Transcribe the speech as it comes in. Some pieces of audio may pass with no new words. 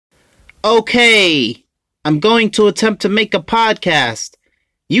Okay, I'm going to attempt to make a podcast.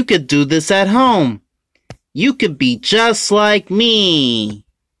 You could do this at home. You could be just like me.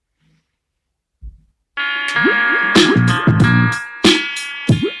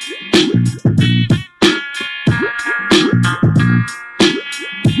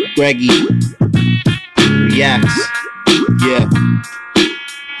 Greggy reacts. Yeah.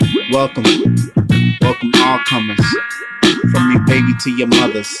 Welcome all comers. From your baby to your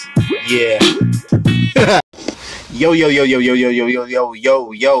mothers. Yeah. Yo.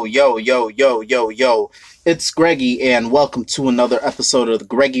 It's Greggy, and welcome to another episode of the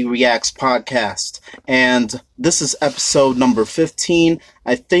Greggy Reacts podcast. And this is episode number 15.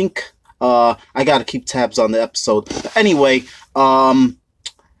 I think I gotta keep tabs on the episode. But anyway, the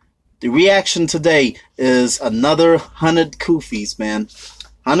reaction today is another 100 Kufis, man.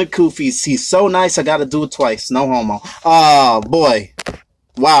 100 Kufis. He's so nice, I gotta do it twice. No homo. Oh, boy.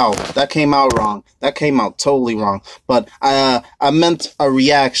 Wow, that came out wrong. That came out totally wrong. But I meant a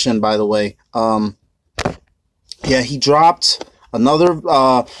reaction, by the way. Yeah, he dropped another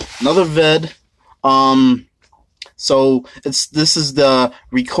vid. So this is the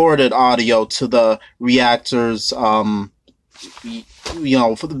recorded audio to the reactors.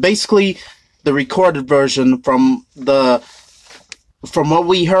 Basically the recorded version from what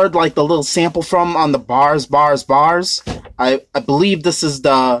we heard, like the little sample from on the bars. I believe this is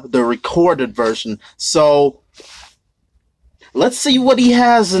the recorded version. So let's see what he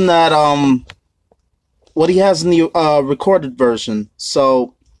has in that what he has in the recorded version.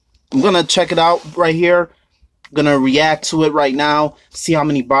 So I'm gonna check it out right here. I'm gonna react to it right now. See how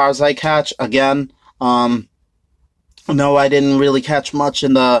many bars I catch. Again, no, I didn't really catch much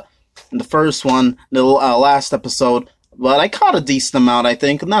in the first one, the last episode. But I caught a decent amount, I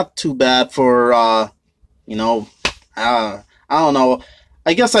think. Not too bad for, I don't know.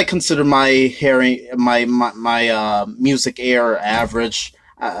 I guess I consider my music air average.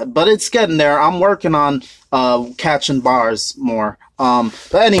 But it's getting there. I'm working on catching bars more.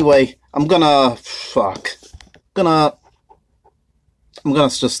 But anyway, I'm gonna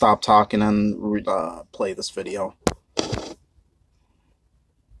just stop talking and play this video.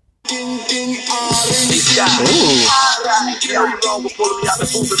 Ooh.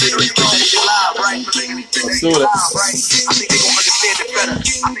 Let's do it.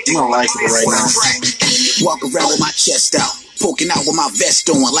 I'm gonna like it right now. Walk around with my chest out, poking out with my vest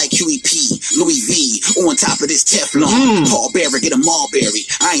on like QEP, Louis V, on top of this Teflon. Paul Bearer, get a Marbury.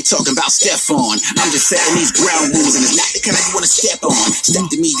 I ain't talking about Stefan. I'm just setting these ground rules, and it's not the kind you want to step on. Step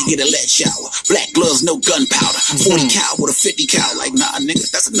to me, you get a lead shower. Black gloves, no gunpowder. 40 cal with a 50 cal. Like, nah, nigga,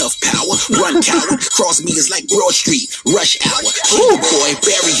 that's enough power. Run coward. Cross me is like Broad Street. Rush hour. Kill boy,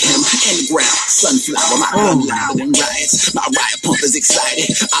 bury him in the ground. Sunflower, my gun louder than riots. My riot pump is excited.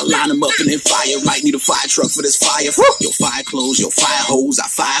 I line them up and then fire. Might need a fire truck for this fire. Your fire clothes, your fire hose. I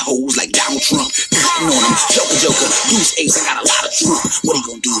fire hose like Donald Trump. Cutting on him. Joker. Goose ace, I got a lot of Trump. What he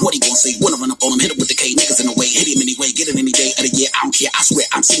gonna do? What he gonna say? Wanna run up on him? Hit him with the K. Niggas in the way. Hit him anyway. Get him any day of the year. I don't care. I swear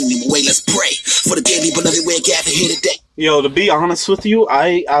I'm sending him away. Let's pray for the dearly beloved we're gathered here today. Yo, to be honest with you,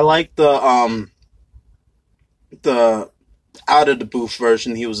 I like the out of the booth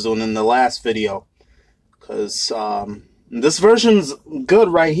version he was doing in the last video, cause this version's good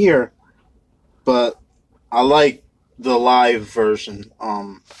right here, but I like the live version,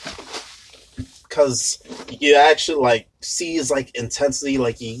 cause you actually like see his like intensity,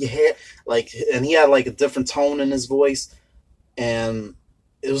 like you hear like, and he had like a different tone in his voice, and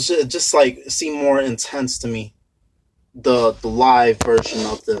it was just like, it seemed more intense to me, the live version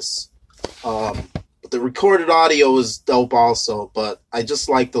of this. But the recorded audio is dope also, but I just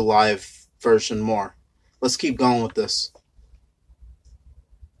like the live version more. Let's keep going with this.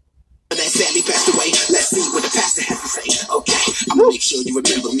 That sadly passed away. Let's see what the pastor has to say. Okay, I'm gonna make sure you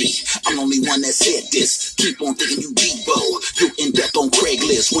remember me. I'm the only one that said this. Keep on thinking you Debo. You end up on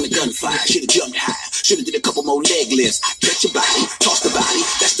Craigslist when a gunfire. Should've jumped high. Should've did a couple more leg lifts. Catch your body, toss the body.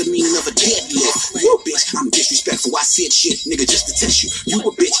 That's the meaning of a deadlift. You bitch, I'm disrespectful. I said shit, nigga, just to test you. You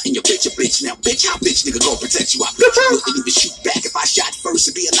a bitch and your bitch a bitch. Now, bitch, how bitch nigga gon' protect you? I bet you wouldn't even shoot back. If I shot first,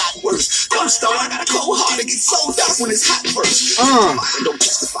 it'd be a lot worse. Dumb star, I got a cold heart to get sold out when it's hot first. Don't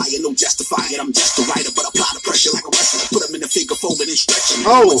justify it, no justify it. I'm just a writer, but apply the pressure like a wrestler. Put him in the figure fold and stretch him.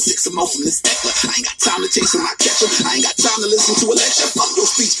 Oh. 6 or more from this Eckler. I ain't got time to chase him, I catch him. I ain't got time to listen to a lecture. Fuck your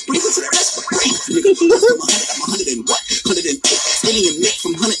speech, breathe into the rest, but great. Nigga, I'm 100 and what? 108. Alien neck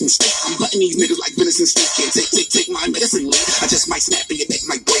from 100 and state. I'm butting these niggas like venison steak. Can't take my medicine, late. I just might snap and your neck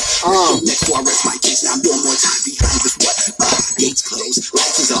might break. Next before I rest my case. Now I'm doing more time behind this what? Gates closed,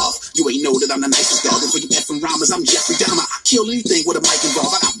 lights is off. You ain't know that I'm the nicest dog. And for you effing rhymers, I'm Jeffrey Dahmer. I kill anything with a mic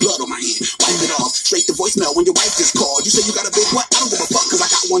involved. I got blood on my hands.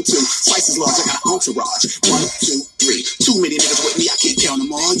 as long as I got an entourage. 1, 2, 3. Too many niggas with me, I can't count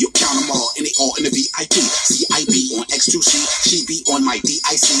them all. You count them all, and they all in the VIP. CIB on X2C, she be on my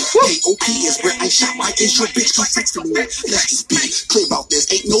DIC. KOP is where I shop. Why is your bitch keep texting me? Let's just be clear about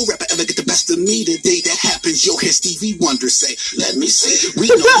this. Ain't no rapper ever get the best of me. The day that happens, you'll hear Stevie Wonder say, let me see. We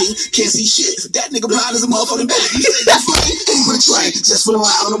know he can't see shit. That nigga blind as a motherfucking bat. You say that's fine. Ain't with a train, just for the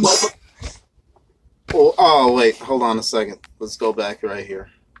line on the motherfucker. Oh, wait, hold on a second. Let's go back right here.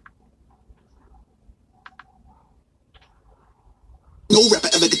 No rapper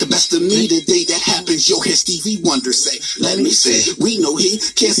ever get the best of me. The day that happens, you'll hear Stevie Wonder say, let me see. We know he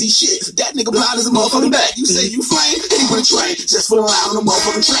can't see shit. That nigga blind as a motherfucking bat. You say you flame, ain't with a train, just for the line on the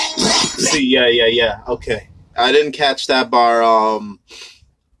motherfucking track. See, yeah. Okay. I didn't catch that bar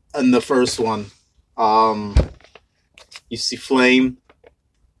in the first one. You see Flame,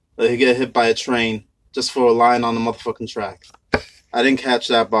 he get hit by a train just for a line on the motherfucking track. I didn't catch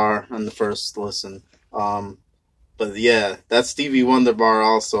that bar on the first listen. But yeah, that Stevie Wonder bar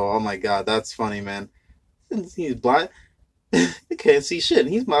also. Oh my god, that's funny, man. He's blind. He can't see shit.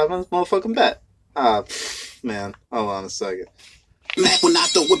 He's my motherfucking bat. Man. Hold on a second. Mac will not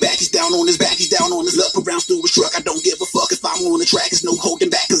throw it back. He's down on his back. He's down on his luck. Around through his truck. I don't give a fuck if I'm on the track. There's no holding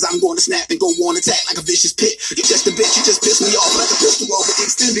back, cause I'm going to snap and go on attack like a vicious pit. You're just a bitch. You just piss me off like a pistol off with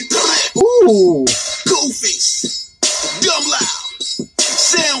extended threat. Ooh. Kufis. Dumb loud.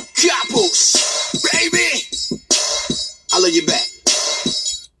 Sound capos. Baby. I love you back.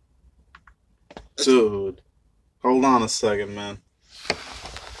 Dude. Hold on a second, man.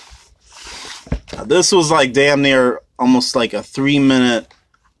 This was like damn near almost like a 3 minute,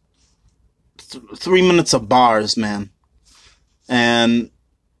 3 minutes of bars, man. And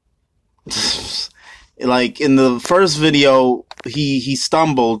like in the first video, he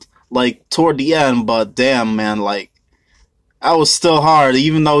stumbled like toward the end, but damn, man, like that was still hard.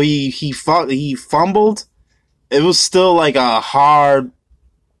 Even though he fumbled, it was still like a hard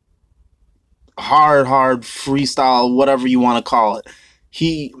freestyle, whatever you want to call it.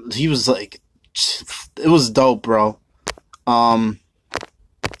 He was like, it was dope, bro.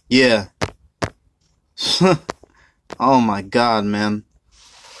 Yeah. Oh my god, man.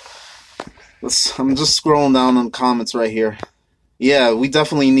 I'm just scrolling down on the comments right here. Yeah, we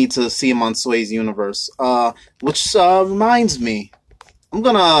definitely need to see him on Sway's Universe. Which reminds me, I'm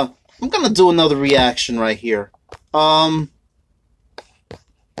gonna do another reaction right here. I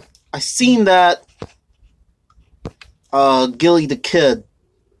seen that Gillie the Kid.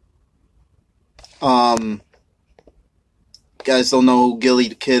 Guys don't know who Gillie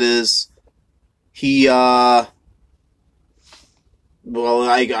the Kid is. He well,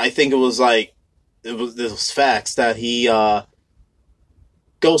 I think it was facts that he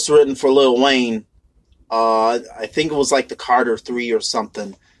ghostwritten for Lil Wayne. I think it was like the Carter 3 or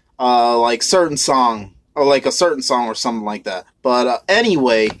something. Like certain song, or like a certain song or something like that. But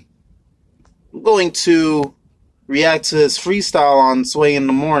anyway, I'm going to react to his freestyle on Sway in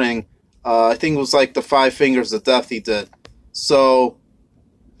the Morning. I think it was like the 5 Fingers of Death he did. So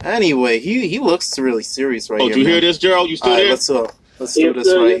anyway, he looks really serious right here. Oh, did you hear this, Gerald? You still there? Let's do this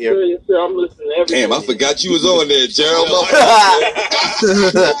right here. Yes, sir. I'm listening to everything. Damn, I forgot you was on there, Gerald.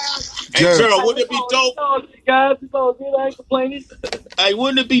 Hey, Gerald, wouldn't it be dope? Guys, it's all good. I ain't complaining. Hey,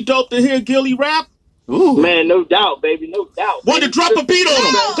 wouldn't it be dope to hear Gillie rap? Ooh. Man, no doubt, baby, no doubt. Want to drop a beat on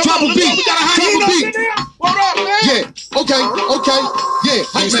him? Drop a beat. We got a high Drop a beat. What up, man? Yeah. Okay. Yeah.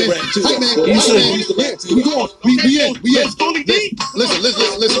 Hey man. We going. We in.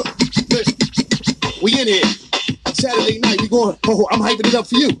 Listen. We in here. Saturday night. We going. Oh, I'm hyping it up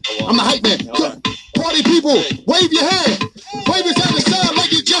for you. I'm the hype man. Party people, wave your hand. Wave it down the side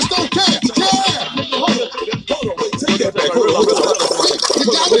like you just don't care.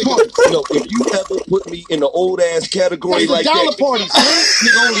 You know, if you ever put me in the old ass category like that, dollar parties, man.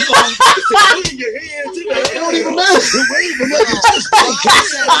 You don't even matter.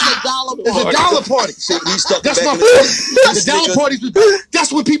 It's a dollar party. That's my favorite. The dollar parties.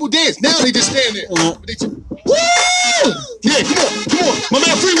 That's when people dance. Now they just stand there. Woo! Yeah, come on. My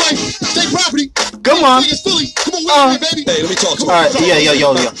man Freeway, state property. Come on. Philly. Come on, baby. Hey, let me talk to you. All right, yeah.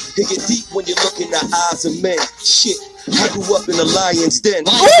 It get deep when you look in the eyes of men. Shit. I grew up in a lion's den.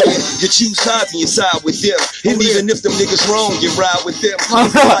 You choose sides and you side with them. And even if them niggas wrong, you ride with them.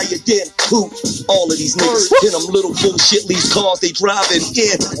 Fire then, who? All of these niggas. In them little bullshit lease cars they driving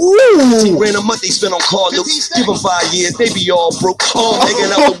in. 10 grand a month they spend on car looks. Give them 5 years, they be all broke. All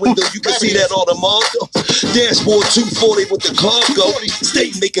hanging out the window, you can see that all the mall. Dashboard 240 with the cargo.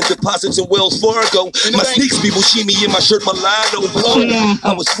 Stay making deposits in Wells Fargo. My sneaks be me in my shirt, my line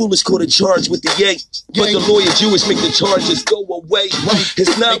I was foolish, caught a charge with the A. But the lawyer Jewish make the charges go away.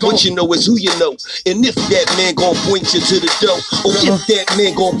 It's not what you know, it's who you know. And if that man gon' point you to the dough, or if that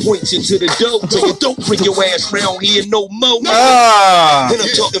man gon' point you to the dough, so you don't bring your ass round here no more. And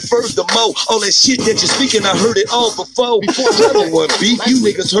I'm talking furthermore, all that shit that you're speaking, I heard it all before. Number one beef, you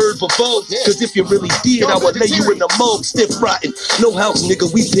niggas heard before. Cause if you really did, I would lay you in the mold, stiff rotten. No house, nigga,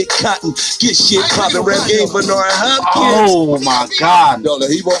 we pick cotton. Get shit poppin', rap game, Bernard Hopkins. Oh my God. No,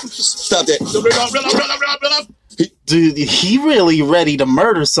 he won't. Stop that. Dude, he really ready to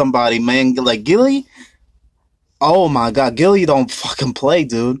murder somebody, man. Like Gillie? Oh my God, Gillie don't fucking play,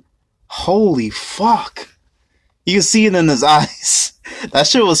 dude. Holy fuck. You can see it in his eyes. That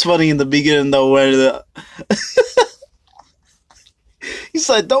shit was funny in the beginning though, where the he's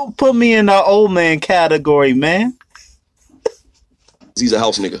like, don't put me in the old man category, man. He's a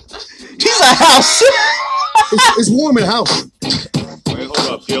house nigga. He's a house. It's warm in the house. Wait, hold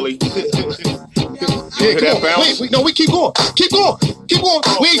up, Gillie. Yeah, come on. Wait, no, we keep going. Keep going. Keep going.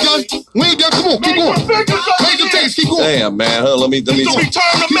 We ain't done. We ain't done. Come on, keep going. Make them takes. Keep going. Damn, man. Let me take.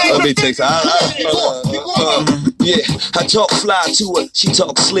 Yeah, I talk fly to her. She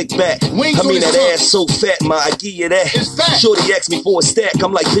talk slick back. I mean that ass so fat, ma. I give you that. Shorty asked me for a stack.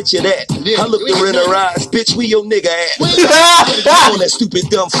 I'm like, picture that. I looked her in her eyes. Bitch, we your nigga at? On that stupid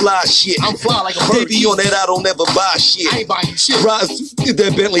dumb fly shit. I'm fly like a bird. They be on that I don't ever buy shit. I ain't buying shit. Rise in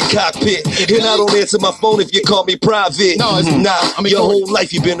that Bentley cockpit. And I don't answer my phone if you call me private. No, it's nah, your whole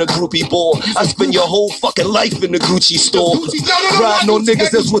life you been a groupie boy. I spend your whole fucking life in the Gucci store. Riding on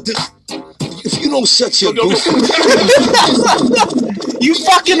niggas, that's what the... If you don't shut your goose... You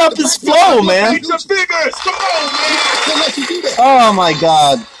fucking up his flow, man. Make some figures. Come on, man. Oh my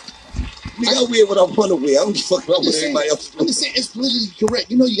God. Nigga, I wear what I want to wear. I don't fuck up with anybody else. I'm just saying, it's politically correct.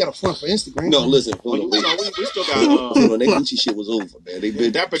 You know you got a front for Instagram. No, listen. Hold on, We still got. Hold on, that Gucci shit was over, man. They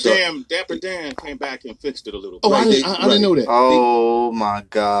been Dapper Dan came back and fixed it a little bit. Oh, I didn't know that. Oh my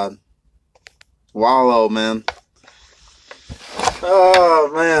God. Wallow, man.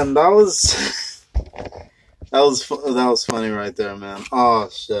 Oh man, that was funny right there, man. Oh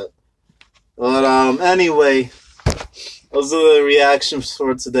shit. But anyway, those are the reactions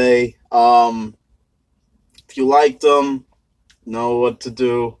for today. If you liked them, know what to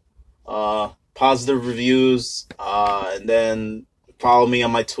do. Positive reviews, and then follow me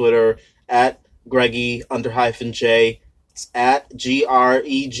on my Twitter at Greggy_J. It's at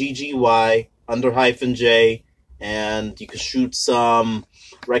GREGGY_J. And you can shoot some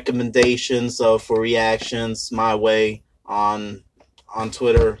recommendations for reactions my way on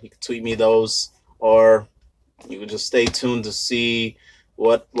Twitter. You can tweet me those, or you can just stay tuned to see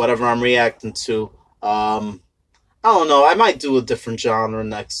whatever I'm reacting to. I don't know. I might do a different genre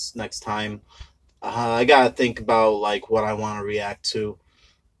next time. I gotta think about like what I want to react to.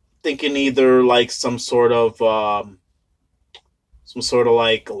 Thinking either like some sort of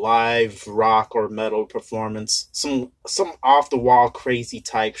like live rock or metal performance, some off the wall crazy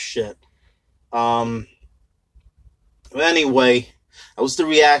type shit. But anyway, that was the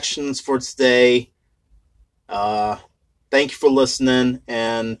reactions for today. Thank you for listening,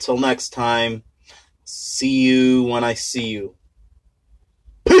 and until next time, see you when I see you.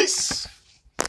 Peace.